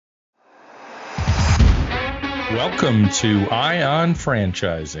Welcome to Ion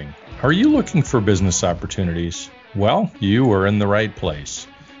Franchising. Are you looking for business opportunities? Well, you are in the right place.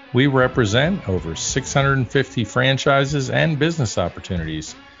 We represent over 650 franchises and business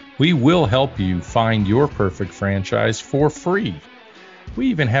opportunities. We will help you find your perfect franchise for free. We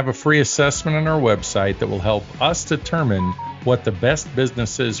even have a free assessment on our website that will help us determine what the best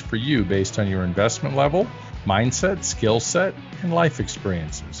business is for you based on your investment level, mindset, skill set, and life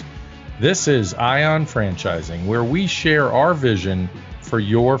experiences. This is Ion Franchising, where we share our vision for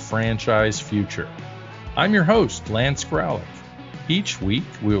your franchise future. I'm your host, Lance Graulich. Each week,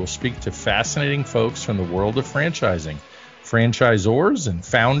 we will speak to fascinating folks from the world of franchising, franchisors and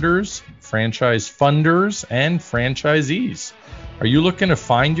founders, franchise funders, and franchisees. Are you looking to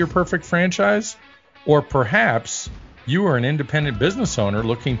find your perfect franchise? Or perhaps you are an independent business owner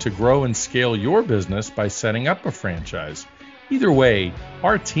looking to grow and scale your business by setting up a franchise. Either way,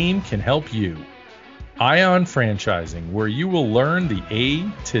 our team can help you. Ion Franchising, where you will learn the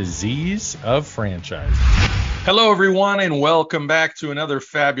A to Z's of franchising. Hello, everyone, and welcome back to another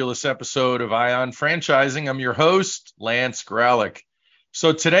fabulous episode of Ion Franchising. I'm your host, Lance Graulich.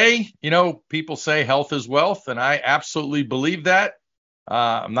 So today, people say health is wealth, and I absolutely believe that.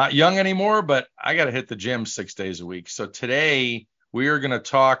 I'm not young anymore, but I got to hit the gym 6 days a week. So today, we are going to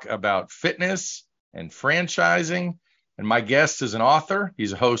talk about fitness and franchising. And my guest is an author.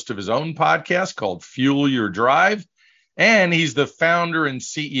 He's a host of his own podcast called Fuel Your Drive. And he's the founder and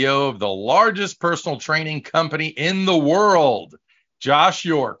CEO of the largest personal training company in the world, Josh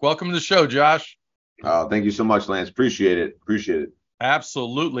York. Welcome to the show, Josh. Thank you so much, Lance. Appreciate it.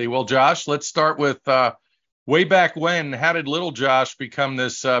 Absolutely. Well, Josh, let's start with way back when. How did little Josh become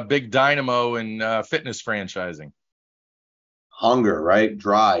this big dynamo in fitness franchising? Hunger, right?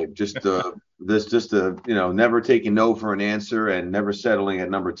 Drive, never taking no for an answer and never settling at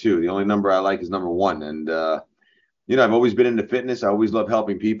number two. The only number I like is number one. And, I've always been into fitness. I always love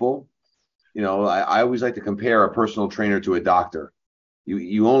helping people. I always like to compare a personal trainer to a doctor. You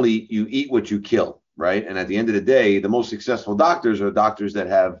eat what you kill, right? And at the end of the day, the most successful doctors are doctors that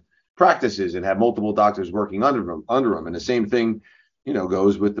have practices and have multiple doctors working under them. And the same thing,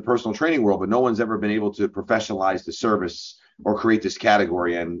 goes with the personal training world, but no one's ever been able to professionalize the service or create this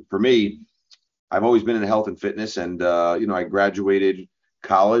category. And for me, I've always been in health and fitness, and I graduated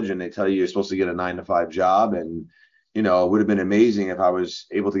college, and they tell you you're supposed to get a 9-to-5 job, and it would have been amazing if I was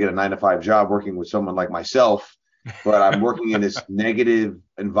able to get a 9-to-5 job working with someone like myself, but I'm working in this negative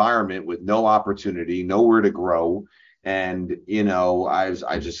environment with no opportunity, nowhere to grow, and I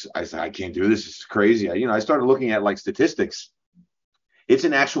said I can't do this. This is crazy. I started looking at like statistics. It's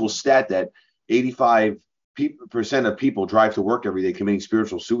an actual stat that 85% of people drive to work every day committing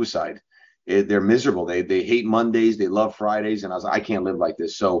spiritual suicide. They're miserable. They hate Mondays. They love Fridays. And I was like, I can't live like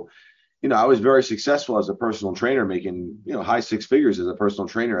this. So, I was very successful as a personal trainer, making, high six figures as a personal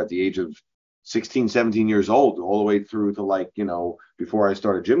trainer at the age of 16, 17 years old, all the way through to before I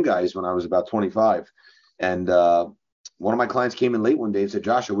started Gym Guys when I was about 25. And one of my clients came in late one day and said,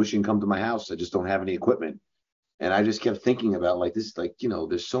 Josh, I wish you can come to my house. I just don't have any equipment. And I just kept thinking about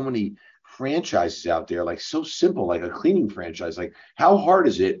there's so many franchises out there, like so simple, like a cleaning franchise. Like, how hard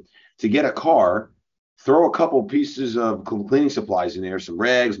is it to get a car, throw a couple pieces of cleaning supplies in there, some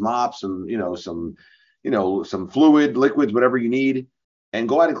rags, mops, some fluid, liquids, whatever you need, and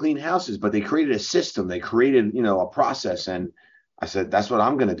go out and clean houses. But they created a system. They created, a process. And I said, that's what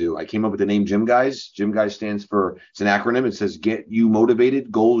I'm going to do. I came up with the name Gym Guys. Gym Guys stands for, it's an acronym. It says, get you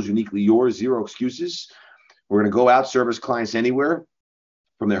motivated, goals uniquely yours, zero excuses. We're going to go out, service clients anywhere,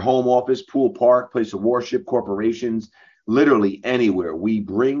 from their home office, pool, park, place of worship, corporations, literally anywhere. We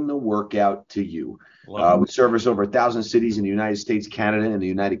bring the workout to you. We service over 1,000 cities in the United States, Canada, and the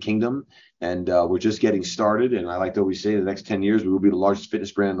United Kingdom. And we're just getting started. And I like to always say the next 10 years, we will be the largest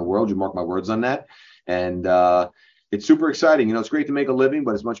fitness brand in the world. You mark my words on that. And it's super exciting. It's great to make a living,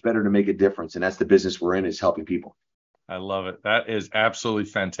 but it's much better to make a difference. And that's the business we're in, is helping people. I love it. That is absolutely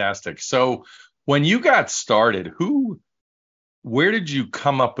fantastic. So when you got started, where did you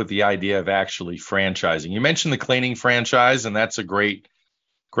come up with the idea of actually franchising? You mentioned the cleaning franchise, and that's a great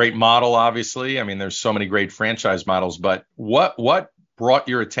model, obviously. I mean, there's so many great franchise models, but what brought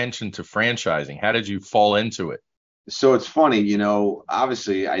your attention to franchising? How did you fall into it? So it's funny,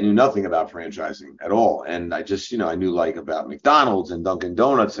 obviously I knew nothing about franchising at all. And I just, I knew about McDonald's and Dunkin'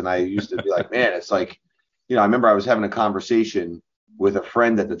 Donuts. And I used to be like, man, it's like, I remember I was having a conversation with a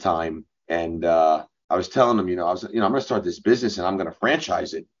friend at the time, and I was telling him, I'm going to start this business and I'm going to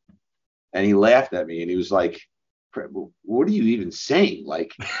franchise it. And he laughed at me and he was like, what are you even saying?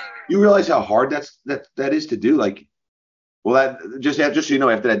 Like, you realize how hard that is to do? Like, Well, just so you know,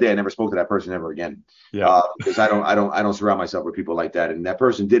 after that day, I never spoke to that person ever again. Yeah. Because I don't surround myself with people like that. And that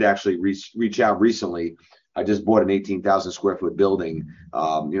person did actually reach out recently. I just bought an 18,000 square foot building,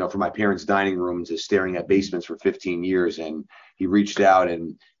 for my parents' dining rooms, is staring at basements for 15 years. And he reached out,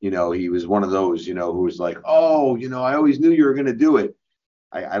 and he was one of those, who was like, oh, I always knew you were going to do it.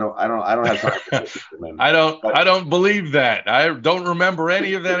 I don't have time for this, man. I don't believe that. I don't remember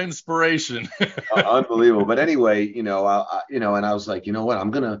any of that inspiration. Unbelievable. But anyway, and I was like, you know what,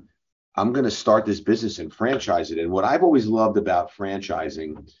 I'm gonna start this business and franchise it. And what I've always loved about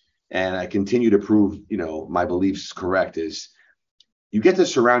franchising, and I continue to prove, my beliefs correct, is you get to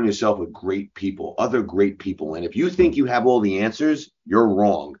surround yourself with great people, other great people. And if you think you have all the answers, you're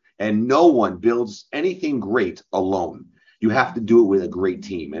wrong. And no one builds anything great alone. You have to do it with a great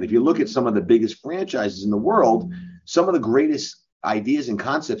team. And if you look at some of the biggest franchises in the world, some of the greatest ideas and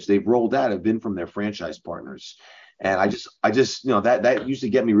concepts they've rolled out have been from their franchise partners. And I just, that used to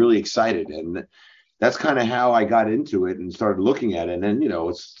get me really excited. And that's kind of how I got into it and started looking at it. And then,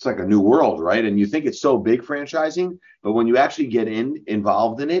 it's like a new world, right? And you think it's so big, franchising, but when you actually get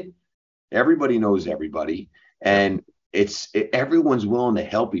involved in it, everybody knows everybody. And everyone's willing to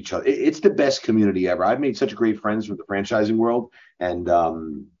help each other. It's the best community ever. I've made such great friends from the franchising world, and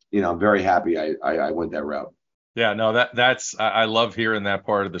I'm very happy I went that route. Yeah, no, I love hearing that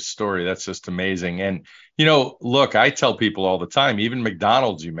part of the story. That's just amazing. And look, I tell people all the time, even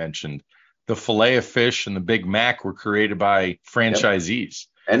McDonald's, you mentioned, the filet of fish and the Big Mac were created by franchisees.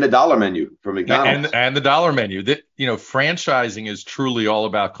 Yep. And the dollar menu from McDonald's. And the dollar menu. That franchising is truly all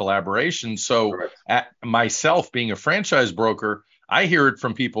about collaboration. So myself being a franchise broker, I hear it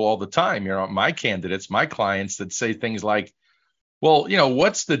from people all the time. My candidates, my clients, that say things like, well,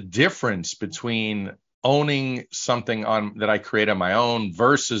 what's the difference between owning something that I create on my own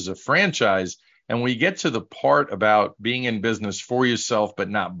versus a franchise? And when you get to the part about being in business for yourself, but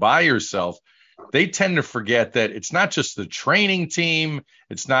not by yourself, they tend to forget that it's not just the training team,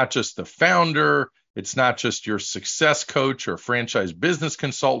 it's not just the founder, it's not just your success coach or franchise business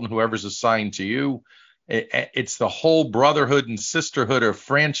consultant, whoever's assigned to you. It's the whole brotherhood and sisterhood of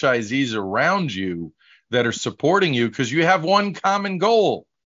franchisees around you that are supporting you, because you have one common goal.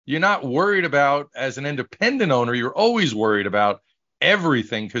 You're not worried about, as an independent owner, you're always worried about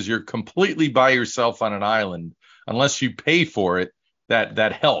everything because you're completely by yourself on an island, unless you pay for it,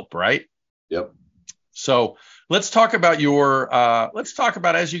 that help, right? Yep. So let's talk about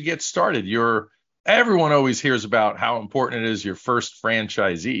as you get started, everyone always hears about how important it is, your first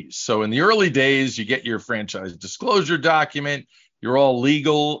franchisees. So in the early days, you get your franchise disclosure document, you're all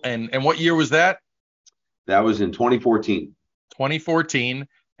legal. And what year was that? That was in 2014. 2014.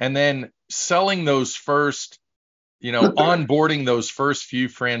 And then selling those first, onboarding those first few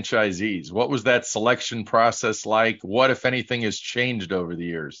franchisees. What was that selection process like? What, if anything, has changed over the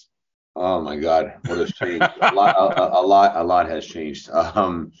years? Oh my God, what has changed? a lot has changed.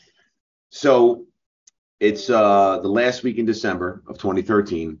 So it's the last week in December of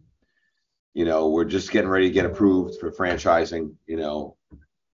 2013. We're just getting ready to get approved for franchising.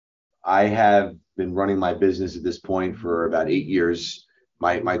 I have been running my business at this point for about 8 years,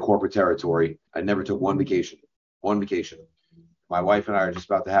 my corporate territory. I never took one vacation. My wife and I are just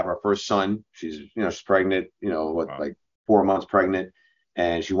about to have our first son. She's pregnant, like 4 months pregnant.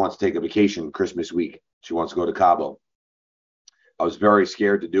 And she wants to take a vacation Christmas week. She wants to go to Cabo. I was very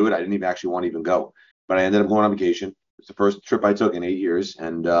scared to do it. I didn't even actually want to even go, but I ended up going on vacation. It's the first trip I took in 8 years.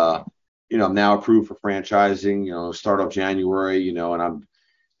 And, I'm now approved for franchising, start of January, and I'm,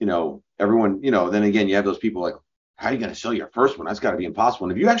 everyone, then again, you have those people like, how are you going to sell your first one? That's got to be impossible.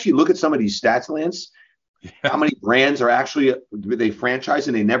 And if you actually look at some of these stats, Lance, how many brands are actually, they franchise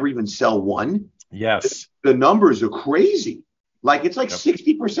and they never even sell one? Yes. The numbers are crazy. Like it's like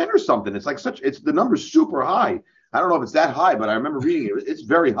 60% or something. It's like the number's super high. I don't know if it's that high, but I remember reading it. It's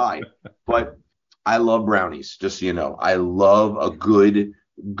very high. But I love brownies, just so you know. I love a good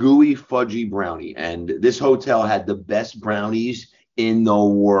gooey fudgy brownie. And this hotel had the best brownies in the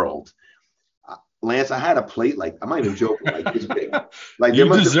world. Lance, I had a plate I'm not even joking, like this big. Like you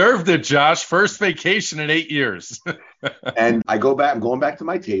deserved it, Josh. First vacation in 8 years. And I'm going back to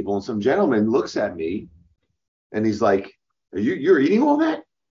my table, and some gentleman looks at me, and he's like, You're eating all that?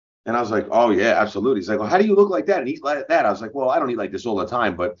 And I was like, oh, yeah, absolutely. He's like, well, how do you look like that and eat like that? I was like, well, I don't eat like this all the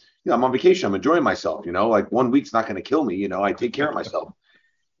time, but, I'm on vacation. I'm enjoying myself, like 1 week's not going to kill me. I take care of myself.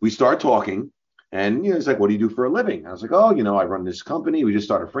 We start talking, and, he's like, what do you do for a living? I was like, oh, I run this company. We just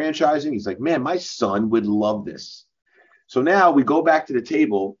started franchising. He's like, man, my son would love this. So now we go back to the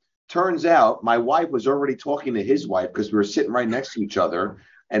table. Turns out my wife was already talking to his wife because we were sitting right next to each other,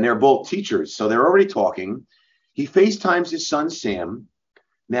 and they're both teachers. So they're already talking. He FaceTimes his son, Sam.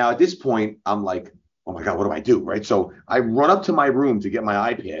 Now, at this point, I'm like, oh my God, what do I do? Right. So I run up to my room to get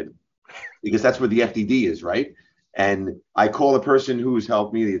my iPad because that's where the FDD is. Right. And I call the person who's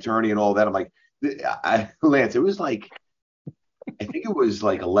helped me, the attorney and all that. I'm like, Lance, it was like, I think it was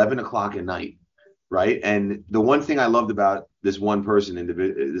like 11 o'clock at night. Right. And the one thing I loved about this one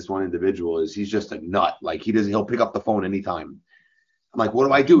individual is he's just a nut. Like he'll pick up the phone anytime. I'm like, what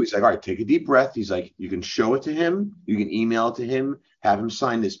do I do? He's like, all right, take a deep breath. He's like, you can show it to him. You can email it to him, have him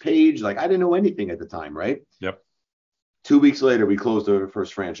sign this page. Like I didn't know anything at the time. Right. Yep. 2 weeks later, we closed our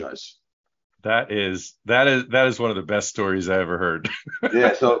first franchise. That is one of the best stories I ever heard.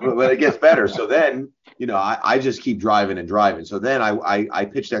 Yeah. So, but it gets better. So then, I just keep driving and driving. So then I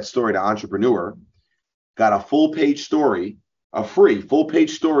pitched that story to Entrepreneur, got a full page story, a free full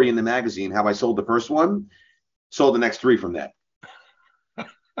page story in the magazine, how I sold the first one, sold the next 3 from that.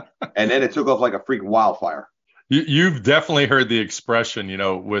 And then it took off like a freaking wildfire. You've definitely heard the expression,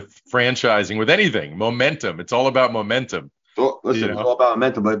 with franchising, with anything, momentum. It's all about momentum. So listen, it's all about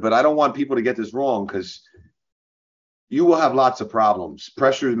momentum, but I don't want people to get this wrong because you will have lots of problems.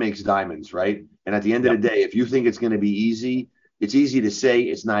 Pressure makes diamonds, right? And at the end of the day, if you think it's going to be easy, it's easy to say,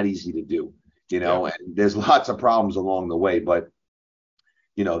 it's not easy to do, and there's lots of problems along the way, but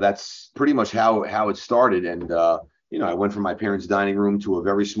that's pretty much how it started. And I went from my parents' dining room to a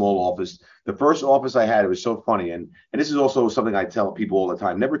very small office. The first office I had, it was so funny. And this is also something I tell people all the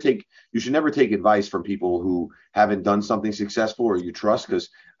time. You should never take advice from people who haven't done something successful or you trust. Because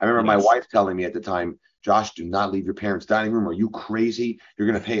I remember my wife telling me at the time, Josh, do not leave your parents' dining room. Are you crazy? You're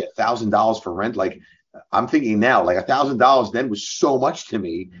going to pay $1,000 for rent. Like I'm thinking now, like $1,000 then was so much to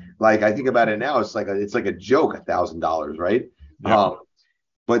me. Like I think about it now, it's like a joke, $1,000, right? Yeah.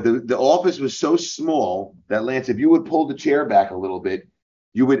 But the office was so small that, Lance, if you would pull the chair back a little bit,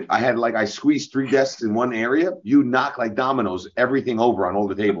 I squeezed 3 desks in one area. You knock like dominoes, everything over on all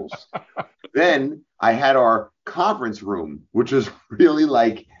the tables. Then I had our conference room, which was really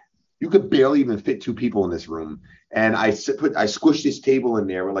like, you could barely even fit 2 people in this room. And I squished this table in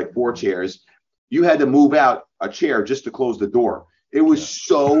there with like 4 chairs. You had to move out a chair just to close the door. It was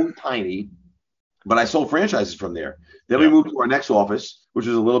so tiny, but I sold franchises from there. Then we moved to our next office, which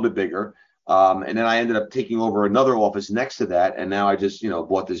was a little bit bigger. And then I ended up taking over another office next to that. And now I just,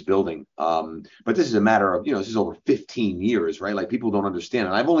 bought this building. But this is a matter of, this is over 15 years, right? Like people don't understand.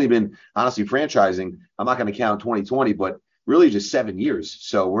 And I've only been honestly franchising. I'm not going to count 2020, but really just 7 years.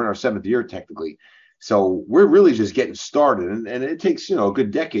 So we're in our 7th year technically. So we're really just getting started. And it takes, a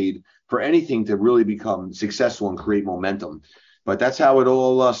good decade for anything to really become successful and create momentum. But that's how it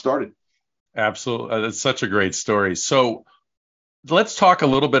all started. Absolutely. That's such a great story. So let's talk a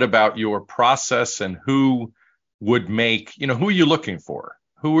little bit about your process and who would make, who are you looking for?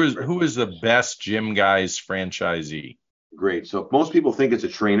 Who is the best Gym Guys franchisee? Great. So if most people think it's a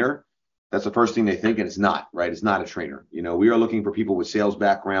trainer, that's the first thing they think, and it's not, right? It's not a trainer. We are looking for people with sales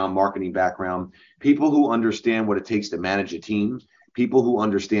background, marketing background, people who understand what it takes to manage a team, people who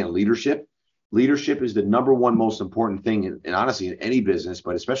understand leadership. Leadership is the number one most important thing, and honestly, in any business,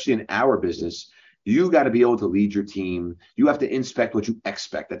 but especially in our business. You got to be able to lead your team. You have to inspect what you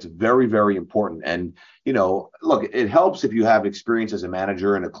expect. That's very, very important. And, look, it helps if you have experience as a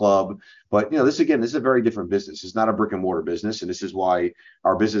manager in a club. But, this is a very different business. It's not a brick and mortar business. And this is why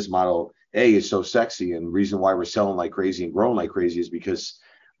our business model, is so sexy. And the reason why we're selling like crazy and growing like crazy is because,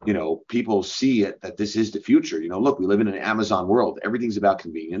 people see it, that this is the future. Look, we live in an Amazon world. Everything's about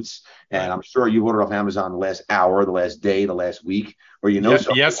convience. And I'm sure you ordered off Amazon the last hour, the last day, the last week, or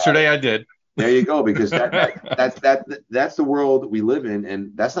yesterday I did. There you go, because that's the world we live in,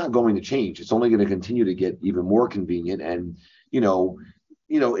 and that's not going to change. It's only going to continue to get even more convenient. And in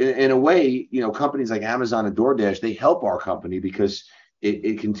a way, companies like Amazon and DoorDash, they help our company because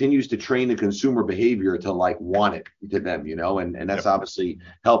it continues to train the consumer behavior to want it to them, and that's obviously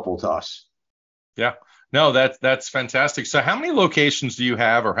helpful to us. Yeah. No, that's fantastic. So how many locations do you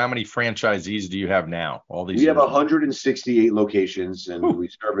have, or how many franchisees do you have now? We have 168 locations, and we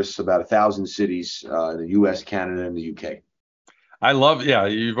service about 1,000 cities in the U.S., Canada, and the UK. I love,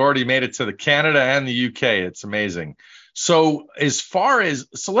 you've already made it to the Canada and the UK. It's amazing. So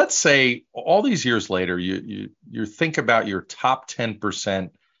let's say all these years later, you think about your top 10%,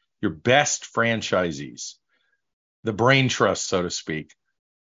 your best franchisees, the brain trust, so to speak.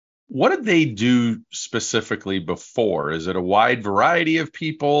 What did they do specifically before? Is it a wide variety of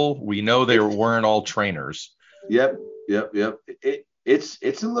people? We know they weren't all trainers. Yep.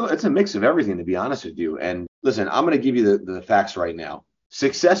 It's a mix of everything, to be honest with you. And listen, I'm going to give you the facts right now.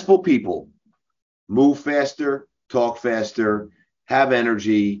 Successful people move faster, talk faster, have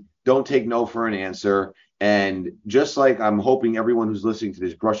energy, don't take no for an answer, And just like I'm hoping everyone who's listening to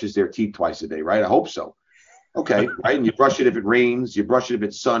this brushes their teeth twice a day, right? I hope so. Okay, right? And you brush it if it rains, you brush it if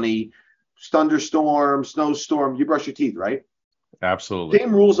it's sunny, thunderstorm, snowstorm, you brush your teeth, right? Absolutely.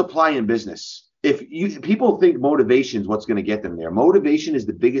 Same rules apply in business. If people think motivation is what's going to get them there, motivation is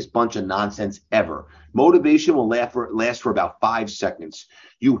the biggest bunch of nonsense ever. Motivation will last for about 5 seconds.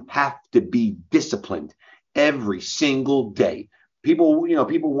 You have to be disciplined every single day. People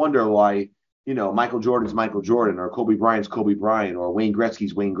wonder why, Michael Jordan's Michael Jordan or Kobe Bryant's Kobe Bryant or Wayne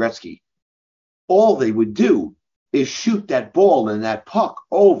Gretzky's Wayne Gretzky. All they would do is shoot that ball and that puck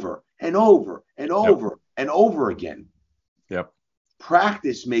over and over and over and over again. Yep.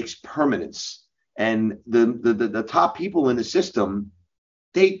 Practice makes permanence. And the top people in the system,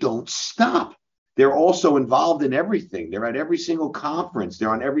 they don't stop. They're also involved in everything. They're at every single conference.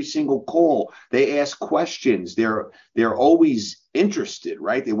 They're on every single call. They ask questions. They're always interested,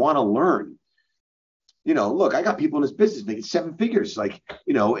 right? They want to learn. Look, I got people in this business making 7 figures, and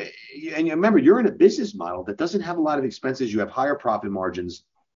you remember, you're in a business model that doesn't have a lot of expenses. You have higher profit margins,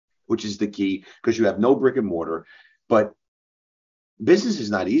 which is the key because you have no brick and mortar. But business is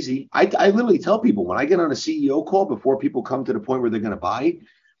not easy. I literally tell people when I get on a CEO call before people come to the point where they're going to buy,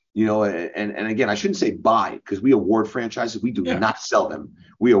 and again, I shouldn't say buy because we award franchises. We do not sell them.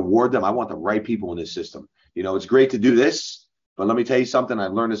 We award them. I want the right people in this system. It's great to do this. But let me tell you something. I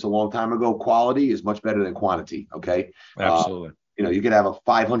learned this a long time ago. Quality is much better than quantity. Okay. Absolutely. You could have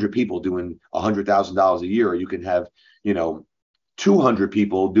 500 people doing $100,000 a year, or you can have, 200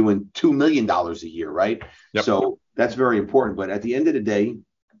 people doing $2 million a year. Right. Yep. So that's very important. But at the end of the day,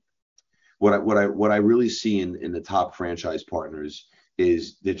 what I really see in the top franchise partners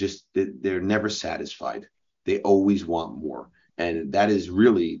is they're never satisfied. They always want more. And that is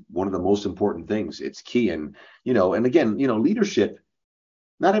really one of the most important things. It's key. And, and again, leadership,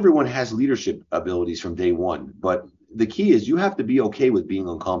 not everyone has leadership abilities from day one, but the key is you have to be okay with being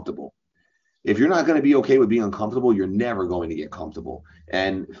uncomfortable. If you're not going to be okay with being uncomfortable, you're never going to get comfortable.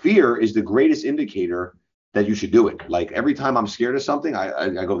 And fear is the greatest indicator that you should do it. Like every time I'm scared of something,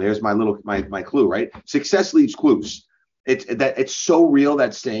 I go, there's my clue, right? Success leaves clues. It's so real,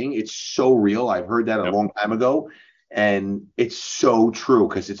 that saying. It's so real. I've heard that a long time ago. And it's so true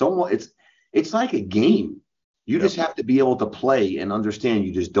because it's like a game. You just have to be able to play and understand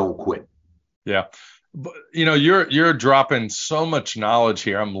you just don't quit. Yeah. But, you're dropping so much knowledge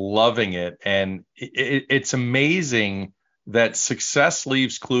here. I'm loving it. And it's amazing that success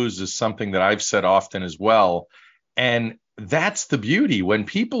leaves clues is something that I've said often as well. And that's the beauty. When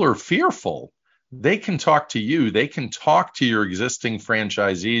people are fearful, they can talk to you. They can talk to your existing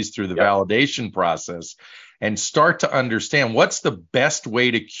franchisees through the validation process and start to understand what's the best way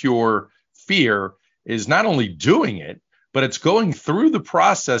to cure fear is not only doing it, but it's going through the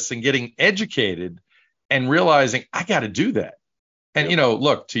process and getting educated and realizing I got to do that. And,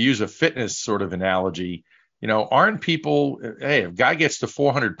 look, to use a fitness sort of analogy, aren't people, hey, if a guy gets to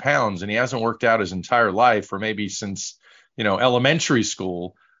 400 pounds and he hasn't worked out his entire life or maybe since, elementary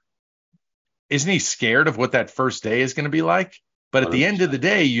school, isn't he scared of what that first day is going to be like? But at 100%. The end of the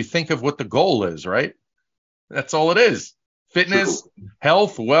day, you think of what the goal is, right? That's all it is. Fitness,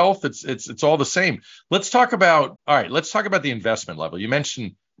 health, wealth, it's all the same. Let's talk about the investment level. You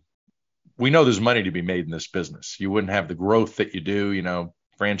mentioned we know there's money to be made in this business. You wouldn't have the growth that you do,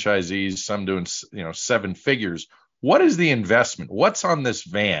 franchisees, some doing, 7 figures. What is the investment? What's on this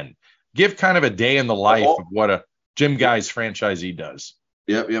van? Give kind of a day in the life of what a Jim Guy's franchisee does.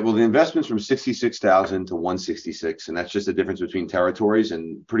 Yeah. Well, the investment's from 66,000 to 166, and that's just the difference between territories.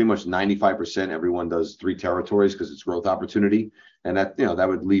 And pretty much 95% everyone does 3 territories because it's growth opportunity, and that that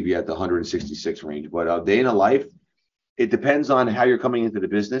would leave you at the 166 range. But day in a life, it depends on how you're coming into the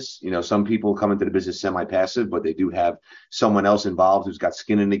business. Some people come into the business semi-passive, but they do have someone else involved who's got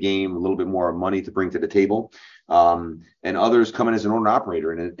skin in the game, a little bit more money to bring to the table, and others come in as an owner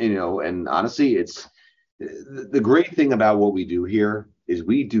operator. And honestly, it's the great thing about what we do here is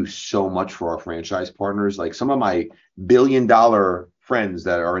we do so much for our franchise partners. Like some of my billion-dollar friends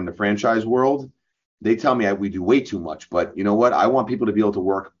that are in the franchise world, they tell me we do way too much. But you know what? I want people to be able to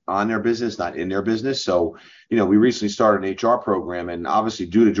work on their business, not in their business. So, we recently started an HR program, and obviously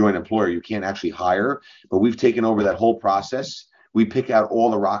due to joint employer, you can't actually hire, but we've taken over that whole process. We pick out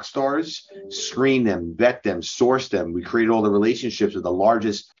all the rock stars, screen them, vet them, source them. We create all the relationships with the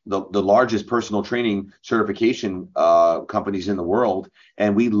largest personal training certification companies in the world.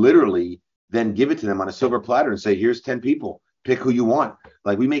 And we literally then give it to them on a silver platter and say, here's 10 people, pick who you want.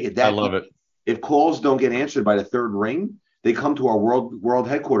 Like we make it that. I love it. If calls don't get answered by the 3rd ring, They come to our world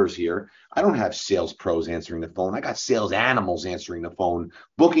headquarters here. I don't have sales pros answering the phone. I got sales animals answering the phone,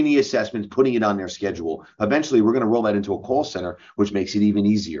 booking the assessments, putting it on their schedule. Eventually, we're going to roll that into a call center, which makes it even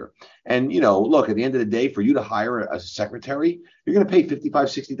easier. And, look, at the end of the day, for you to hire a secretary, you're going to pay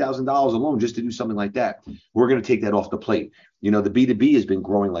 $55,000, $60,000 alone just to do something like that. We're going to take that off the plate. The B2B has been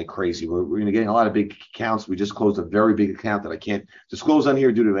growing like crazy. We're going to get a lot of big accounts. We just closed a very big account that I can't disclose on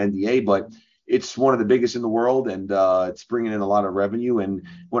here due to NDA, but it's one of the biggest in the world, and it's bringing in a lot of revenue. And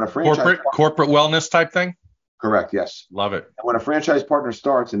when a franchise corporate wellness type thing. Correct. Yes. Love it. And when a franchise partner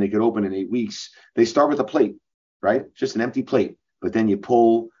starts and they get open in 8 weeks, they start with a plate, right? Just an empty plate. But then you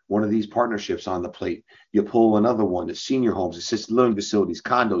pull one of these partnerships on the plate. You pull another one, the senior homes, assisted living facilities,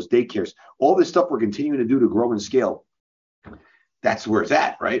 condos, daycares, all this stuff we're continuing to do to grow and scale. That's where it's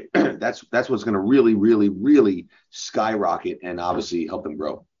at, right? That's what's going to really, really, really skyrocket and obviously help them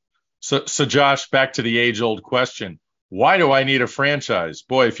grow. So Josh, back to the age-old question. Why do I need a franchise?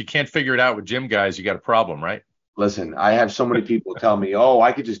 Boy, if you can't figure it out with gym guys, you got a problem, right? Listen, I have so many people tell me, oh,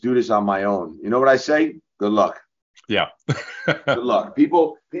 I could just do this on my own. You know what I say? Good luck. Yeah. Good luck.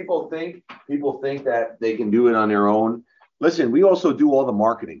 People think that they can do it on their own. Listen, we also do all the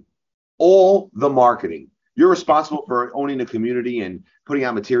marketing. All the marketing. You're responsible for owning the community and putting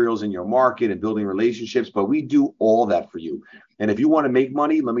out materials in your market and building relationships, but we do all that for you. And if you want to make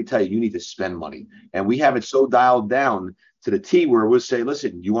money, let me tell you, you need to spend money. And we have it so dialed down to the T where we'll say,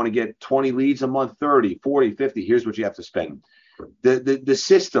 listen, you want to get 20 leads a month, 30, 40, 50, here's what you have to spend. The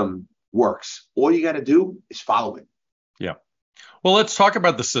system works. All you got to do is follow it. Yeah. Well, let's talk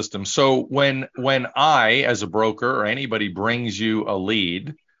about the system. So when I, as a broker or anybody brings you a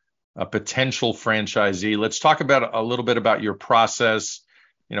lead, a potential franchisee, let's talk about a little bit about your process,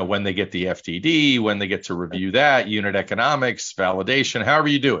 when they get the FDD, when they get to review that, unit economics, validation, however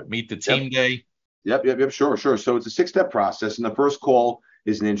you do it, meet the team day. Yep. Sure. So it's a 6-step process. And the first call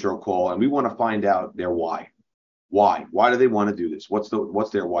is an intro call. And we want to find out their why. Why do they want to do this? What's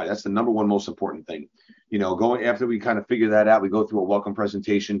their why? That's the number one most important thing. Going after we kind of figure that out, we go through a welcome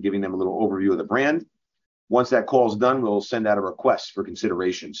presentation, giving them a little overview of the brand. Once that call is done, we'll send out a request for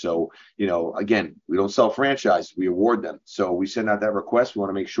consideration. So, again, we don't sell franchise, we award them. So we send out that request. We want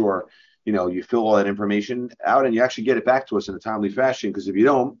to make sure, you fill all that information out and you actually get it back to us in a timely fashion. Because if you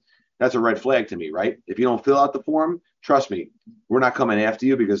don't, that's a red flag to me, right? If you don't fill out the form, trust me, we're not coming after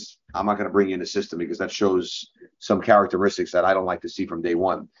you because I'm not going to bring you in the system because that shows some characteristics that I don't like to see from day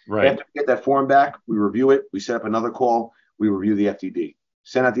one. Right. After we get that form back, we review it. We set up another call. We review the FDD.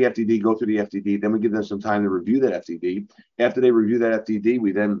 Send out the FDD, go through the FDD. Then we give them some time to review that FDD. After they review that FDD,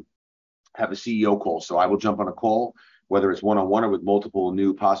 we then have a CEO call. So I will jump on a call, whether it's one-on-one or with multiple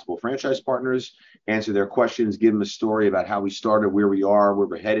new possible franchise partners, answer their questions, give them a story about how we started, where we are, where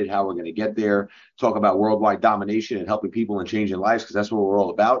we're headed, how we're going to get there, talk about worldwide domination and helping people and changing lives, because that's what we're all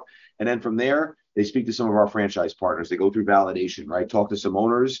about. And then from there, they speak to some of our franchise partners. They go through validation, right? Talk to some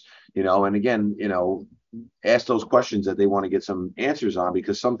owners, and again, ask those questions that they want to get some answers on,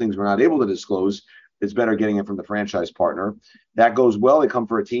 because some things we're not able to disclose. It's better getting it from the franchise partner. That goes well. They come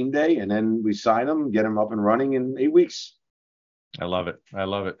for a team day, and then we sign them, get them up and running in 8 weeks. I love it.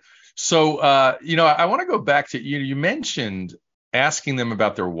 So, I want to go back to you mentioned asking them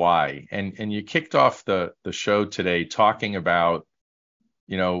about their why, and you kicked off the show today talking about,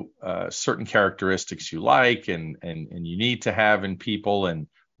 certain characteristics you like and you need to have in people, and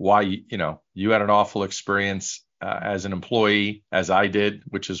why, you had an awful experience as an employee, as I did,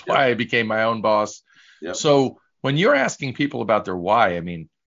 which is why I became my own boss. Yep. So when you're asking people about their why,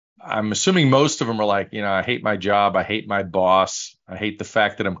 I'm assuming most of them are like, I hate my job. I hate my boss. I hate the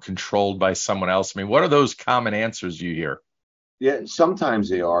fact that I'm controlled by someone else. What are those common answers you hear? Yeah, sometimes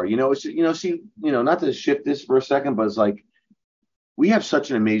they are, it's, not to shift this for a second, but it's like, we have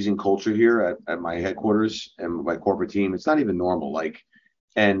such an amazing culture here at my headquarters and my corporate team. It's not even normal.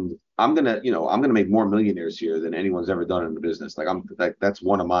 And I'm gonna make more millionaires here than anyone's ever done in the business. That's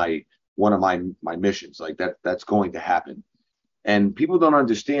one of my missions. That's going to happen. And people don't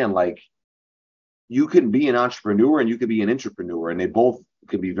understand, you can be an entrepreneur and you can be an intrapreneur, and they both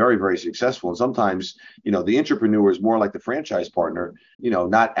can be very, very successful. And sometimes, the intrapreneur is more like the franchise partner,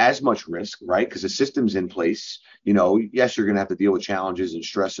 not as much risk, right? Because the system's in place. Yes, you're going to have to deal with challenges and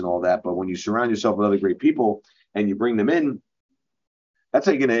stress and all that. But when you surround yourself with other great people and you bring them in, that's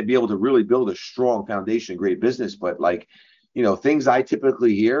how you're going to be able to really build a strong foundation, great business. But things I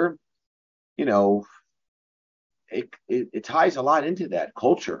typically hear, it ties a lot into that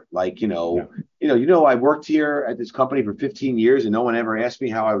culture. I worked here at this company for 15 years and no one ever asked me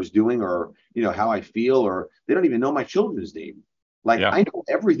how I was doing or, how I feel, or they don't even know my children's name. Like Yeah. I know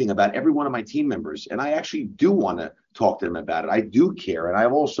everything about every one of my team members, and I actually do want to talk to them about it. I do care, and I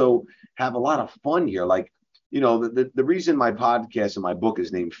also have a lot of fun here. Like, the reason my podcast and my book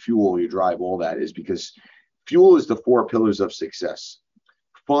is named Fuel Your Drive, all that is because fuel is the four pillars of success: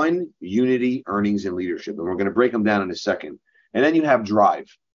 fun, unity, earnings, and leadership. And we're going to break them down in a second. And then you have drive.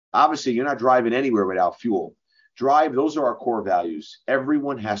 Obviously, you're not driving anywhere without fuel. Drive, those are our core values.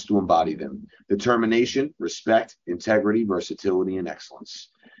 Everyone has to embody them: determination, respect, integrity, versatility, and excellence.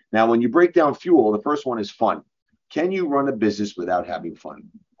 Now, when you break down fuel, the first one is fun. Can you run a business without having fun?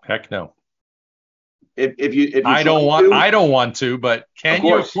 Heck no. If you I try don't want to, I don't want to, but of can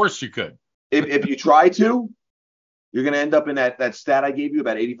you? Of course, course you could. if you try to, you're going to end up in that stat I gave you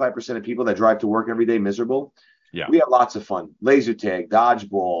about 85% of people that drive to work every day miserable. Yeah. We have lots of fun: laser tag,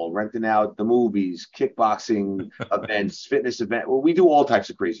 dodgeball, renting out the movies, kickboxing events, fitness event. Well, we do all types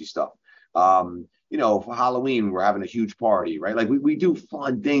of crazy stuff. For Halloween, we're having a huge party, right? Like we do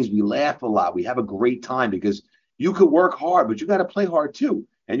fun things. We laugh a lot. We have a great time because you could work hard, but you got to play hard too.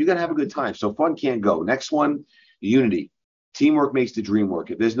 And you got to have a good time. So fun can't go. Next one, unity. Teamwork makes the dream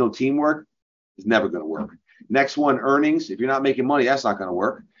work. If there's no teamwork, it's never going to work. Next one, earnings. If you're not making money, that's not going to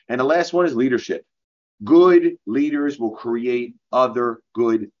work. And the last one is leadership. Good leaders will create other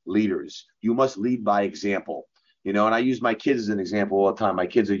good leaders. You must lead by example. And I use my kids as an example all the time. My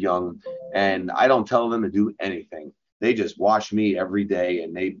kids are young, and I don't tell them to do anything. They just watch me every day,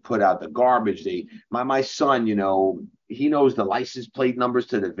 and they put out the garbage. My son, he knows the license plate numbers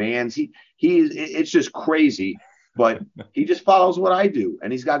to the vans. It's just crazy, but he just follows what I do,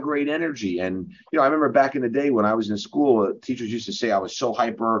 and he's got great energy. And I remember back in the day when I was in school, teachers used to say I was so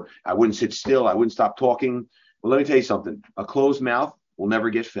hyper, I wouldn't sit still, I wouldn't stop talking. Well, let me tell you something: a closed mouth will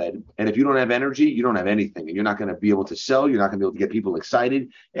never get fed. And if you don't have energy, you don't have anything, and you're not going to be able to sell. You're not going to be able to get people excited.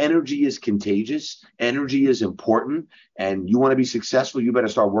 Energy is contagious. Energy is important, and you want to be successful, you better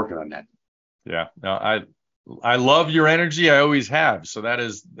start working on that. Yeah. No, I love your energy. I always have. So that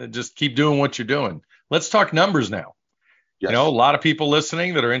is, just keep doing what you're doing. Let's talk numbers now. Yes. A lot of people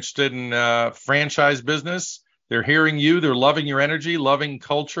listening that are interested in franchise business, they're hearing you, they're loving your energy, loving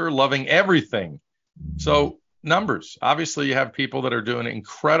culture, loving everything. So numbers, obviously you have people that are doing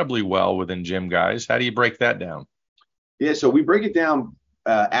incredibly well within Gym Guys. How do you break that down? Yeah, so we break it down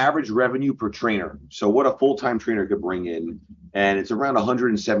average revenue per trainer. So what a full-time trainer could bring in, and it's around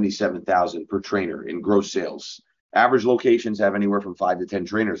 177,000 per trainer in gross sales. Average locations have anywhere from 5 to 10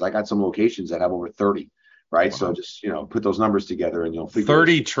 trainers. I got some locations that have over 30, right? Wow. So just, put those numbers together and you'll figure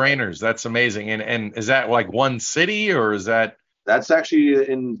 30 trainers. That's amazing. And is that like one city, or is that? That's actually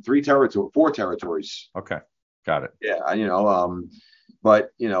in 4 territories. Okay. Got it. Yeah.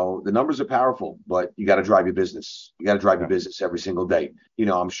 But the numbers are powerful, but you got to drive your business. You got to drive your business every single day.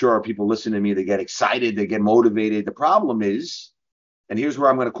 I'm sure people listen to me, they get excited, they get motivated. The problem is, and here's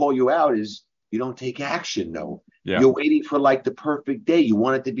where I'm going to call you out, is you don't take action. No. Yeah. You're waiting for like the perfect day. You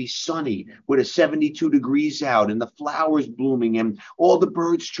want it to be sunny with a 72 degrees out and the flowers blooming and all the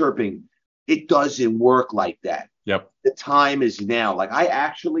birds chirping. It doesn't work like that. Yep. The time is now. Like I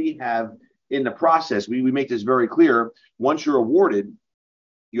actually have in the process, we make this very clear. Once you're awarded,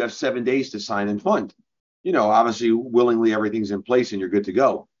 you have 7 days to sign and fund. Obviously willingly everything's in place and you're good to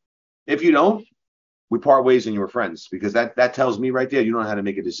go. If you don't, we part ways and you're friends, because that tells me right there you don't know how to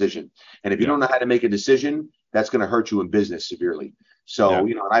make a decision. And if you don't know how to make a decision, that's going to hurt you in business severely. So,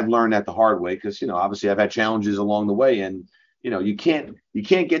 and I've learned that the hard way because, obviously I've had challenges along the way, and, you can't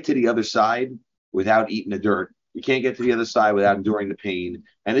get to the other side without eating the dirt. You can't get to the other side without enduring the pain.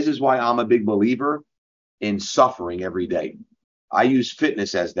 And this is why I'm a big believer in suffering every day. I use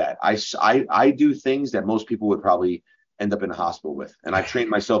fitness as that. I do things that most people would probably end up in a hospital with. And I've trained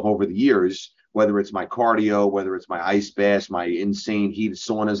myself over the years, whether it's my cardio, whether it's my ice baths, my insane heated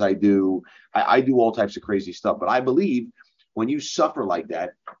saunas I do. I do all types of crazy stuff. But I believe when you suffer like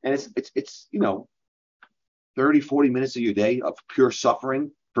that, and it's 30, 40 minutes of your day of pure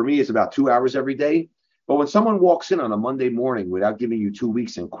suffering. For me, it's about 2 hours every day. But when someone walks in on a Monday morning without giving you 2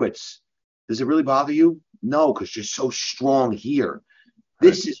 weeks and quits, does it really bother you? No, because you're so strong here.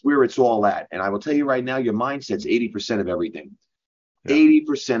 This is where it's all at. And I will tell you right now, your mindset's 80% of everything.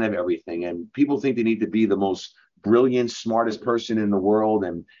 80% of everything. And people think they need to be the most brilliant, smartest person in the world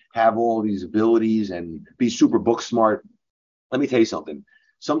and have all these abilities and be super book smart. Let me tell you something.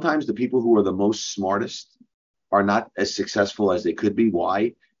 Sometimes the people who are the most smartest are not as successful as they could be.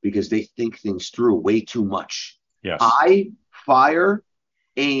 Why? Because they think things through way too much. Yes. I fire,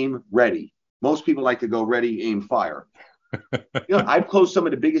 aim, ready. Most people like to go ready, aim, fire. I've closed some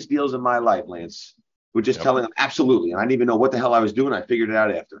of the biggest deals in my life, Lance, with just telling them absolutely. And I didn't even know what the hell I was doing. I figured it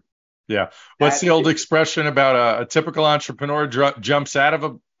out after. Yeah. What's the old expression about a typical entrepreneur jumps out of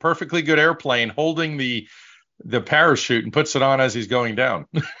a perfectly good airplane holding the parachute and puts it on as he's going down?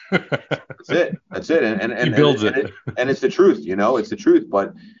 That's it. That's it. He builds it. And it's the truth, it's the truth.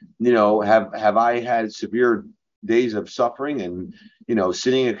 But, have I had severe days of suffering and,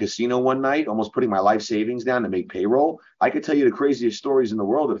 sitting in a casino one night, almost putting my life savings down to make payroll? I could tell you the craziest stories in the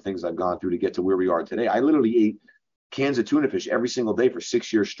world of things I've gone through to get to where we are today. I literally ate cans of tuna fish every single day for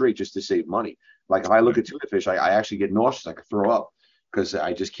 6 years straight just to save money. Like if I look at tuna fish, I actually get nauseous. I could throw up because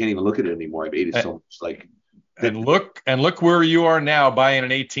I just can't even look at it anymore. I've ate it so much. Like, and look where you are now, buying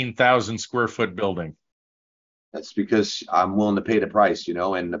an 18,000 square foot building. That's because I'm willing to pay the price,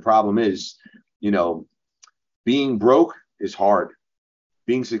 and the problem is, being broke is hard.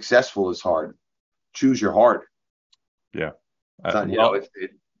 Being successful is hard. Choose your heart. Yeah. Well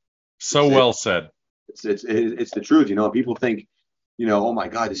said. It's the truth. People think, oh my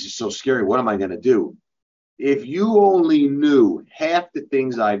God, this is so scary. What am I going to do? If you only knew half the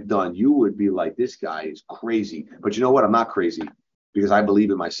things I've done, you would be like, this guy is crazy. But you know what? I'm not crazy because I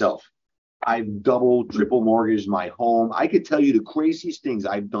believe in myself. I've double, triple mortgaged my home. I could tell you the craziest things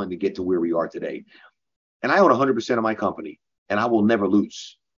I've done to get to where we are today. And I own 100% of my company, and I will never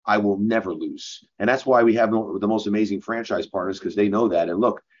lose. I will never lose. And that's why we have the most amazing franchise partners, because they know that. And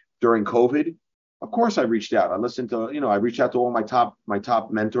look, during COVID, of course, I reached out. I listened to, I reached out to all my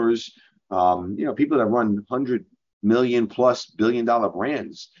top mentors, people that run $100 million+ billion-dollar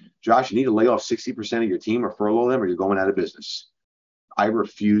brands. Josh, you need to lay off 60% of your team or furlough them, or you're going out of business. I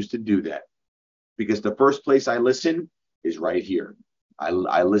refuse to do that because the first place I listen is right here.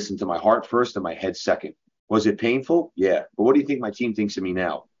 I listen to my heart first and my head second. Was it painful? Yeah. But what do you think my team thinks of me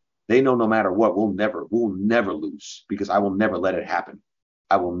now? They know no matter what, we'll never lose because I will never let it happen.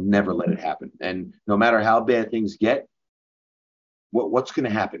 I will never let it happen. And no matter how bad things get, what's going to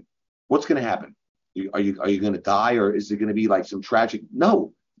happen? What's going to happen? Are you going to die, or is it going to be like some tragic?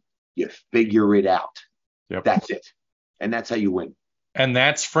 No, you figure it out. Yep. That's it. And that's how you win. And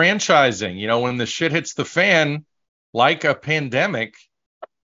that's franchising. When the shit hits the fan, like a pandemic,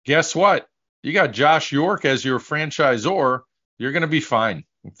 guess what? You got Josh York as your franchisor. You're going to be fine.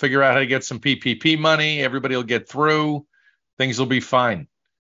 Figure out how to get some PPP money. Everybody will get through. Things will be fine.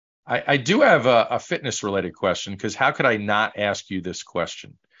 I do have a fitness related question, because how could I not ask you this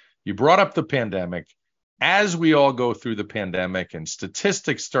question? You brought up the pandemic. As we all go through the pandemic and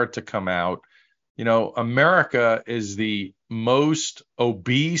statistics start to come out, America is the most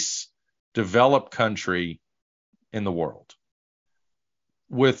obese developed country in the world.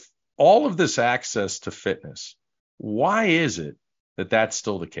 With all of this access to fitness, why is it that that's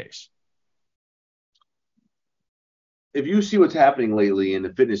still the case? If you see what's happening lately in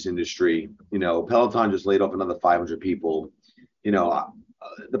the fitness industry, Peloton just laid off another 500 people.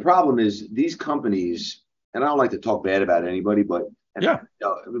 The problem is these companies, and I don't like to talk bad about anybody, but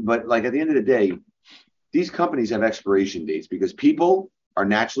like at the end of the day, these companies have expiration dates because people are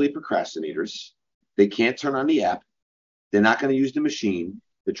naturally procrastinators. They can't turn on the app. They're not going to use the machine.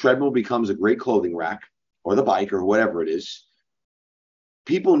 The treadmill becomes a great clothing rack, or the bike, or whatever it is.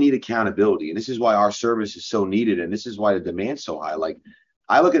 People need accountability, and this is why our service is so needed, and this is why the demand's so high. Like,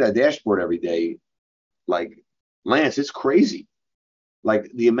 I look at that dashboard every day, like, Lance, it's crazy.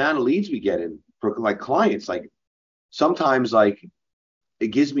 Like, the amount of leads we get in for like clients, like sometimes like it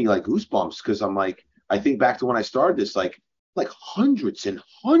gives me like goosebumps, because I'm like, I think back to when I started this, like hundreds and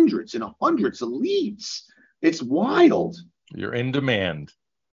hundreds and hundreds of leads. It's wild. You're in demand.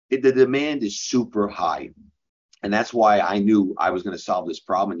 The demand is super high. And that's why I knew I was going to solve this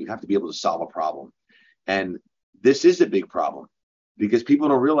problem. And you have to be able to solve a problem. And this is a big problem, because people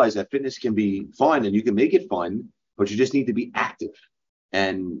don't realize that fitness can be fun, and you can make it fun, but you just need to be active.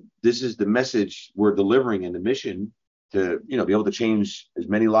 And this is the message we're delivering, and the mission to, be able to change as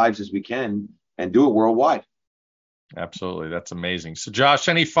many lives as we can and do it worldwide. Absolutely. That's amazing. So Josh,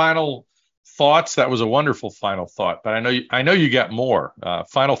 any final thoughts? That was a wonderful final thought, but I know you got more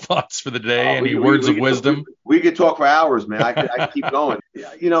final thoughts for the day. Any words of wisdom? We could talk for hours, man. I could keep going.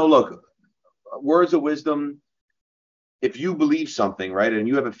 Look, words of wisdom. If you believe something, right, and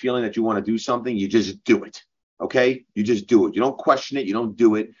you have a feeling that you want to do something, you just do it. Okay? You just do it. You don't question it. You don't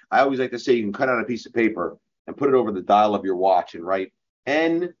do it. I always like to say, you can cut out a piece of paper and put it over the dial of your watch and write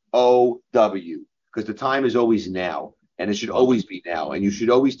NOW, because the time is always now. And it should always be now. And you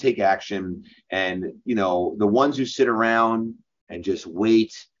should always take action. And, the ones who sit around and just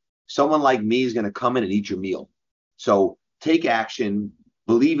wait, someone like me is going to come in and eat your meal. So take action,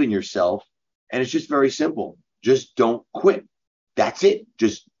 believe in yourself. And it's just very simple. Just don't quit. That's it.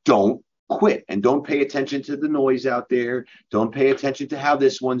 Just don't quit and don't pay attention to the noise out there. Don't pay attention to how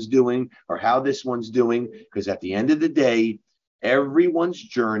this one's doing or how this one's doing, because at the end of the day, everyone's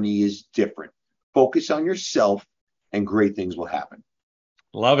journey is different. Focus on yourself and great things will happen.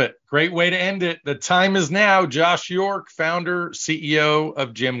 Love it. Great way to end it. The time is now. Josh York, founder, CEO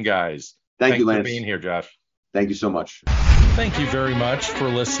of Gym Guys. Thank you, Lance, for being here, Josh. Thank you so much. Thank you very much for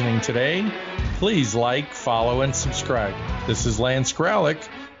listening today. Please like, follow, and subscribe. This is Lance Graulich.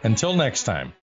 Until next time.